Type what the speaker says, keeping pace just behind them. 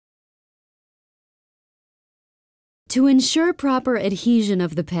To ensure proper adhesion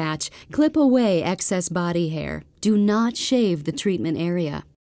of the patch, clip away excess body hair. Do not shave the treatment area.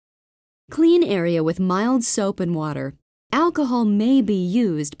 Clean area with mild soap and water. Alcohol may be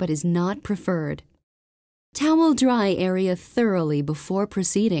used but is not preferred. Towel dry area thoroughly before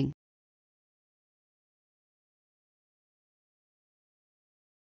proceeding.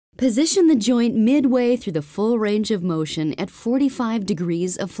 Position the joint midway through the full range of motion at 45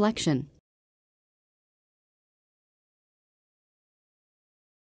 degrees of flexion.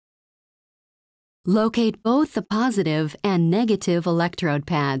 Locate both the positive and negative electrode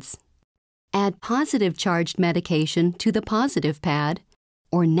pads. Add positive charged medication to the positive pad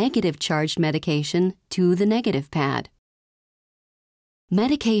or negative charged medication to the negative pad.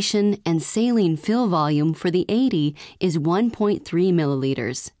 Medication and saline fill volume for the 80 is 1.3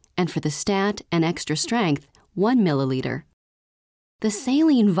 milliliters, and for the stat and extra strength, 1 milliliter. The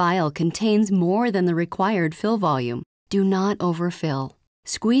saline vial contains more than the required fill volume. Do not overfill.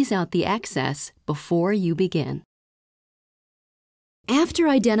 Squeeze out the excess before you begin. After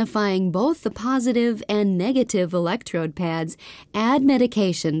identifying both the positive and negative electrode pads, add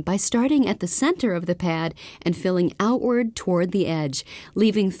medication by starting at the center of the pad and filling outward toward the edge,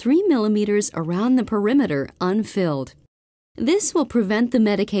 leaving 3 millimeters around the perimeter unfilled. This will prevent the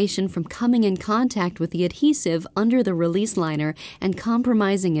medication from coming in contact with the adhesive under the release liner and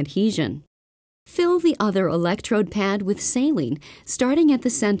compromising adhesion. Fill the other electrode pad with saline, starting at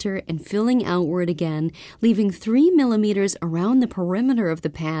the center and filling outward again, leaving 3 millimeters around the perimeter of the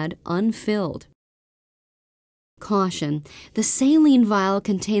pad unfilled. Caution: the saline vial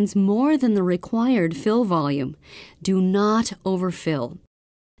contains more than the required fill volume. Do not overfill.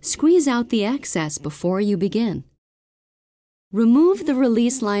 Squeeze out the excess before you begin. Remove the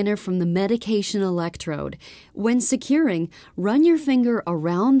release liner from the medication electrode. When securing, run your finger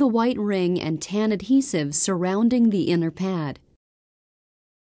around the white ring and tan adhesive surrounding the inner pad.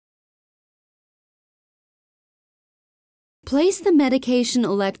 Place the medication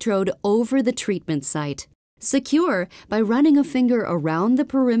electrode over the treatment site. Secure by running a finger around the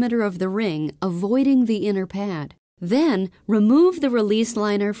perimeter of the ring, avoiding the inner pad. Then, remove the release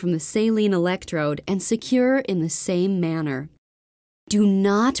liner from the saline electrode and secure in the same manner. Do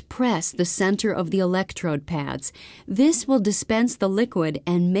not press the center of the electrode pads. This will dispense the liquid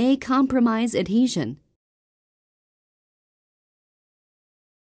and may compromise adhesion.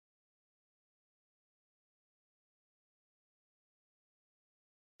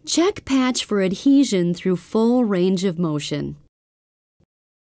 Check patch for adhesion through full range of motion.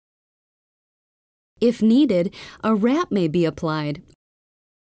 If needed, a wrap may be applied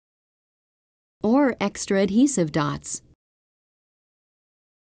or extra adhesive dots.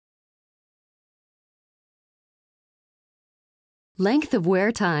 Length of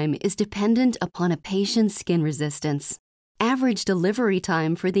wear time is dependent upon a patient's skin resistance. Average delivery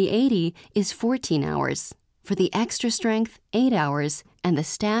time for the 80 is 14 hours, for the extra strength 8 hours, and the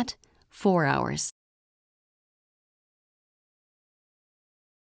stat 4 hours.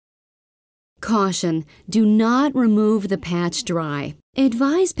 Caution: do not remove the patch dry.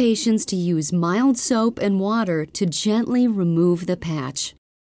 Advise patients to use mild soap and water to gently remove the patch.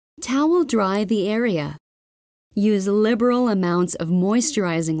 Towel dry the area. Use liberal amounts of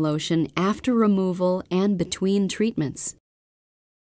moisturizing lotion after removal and between treatments.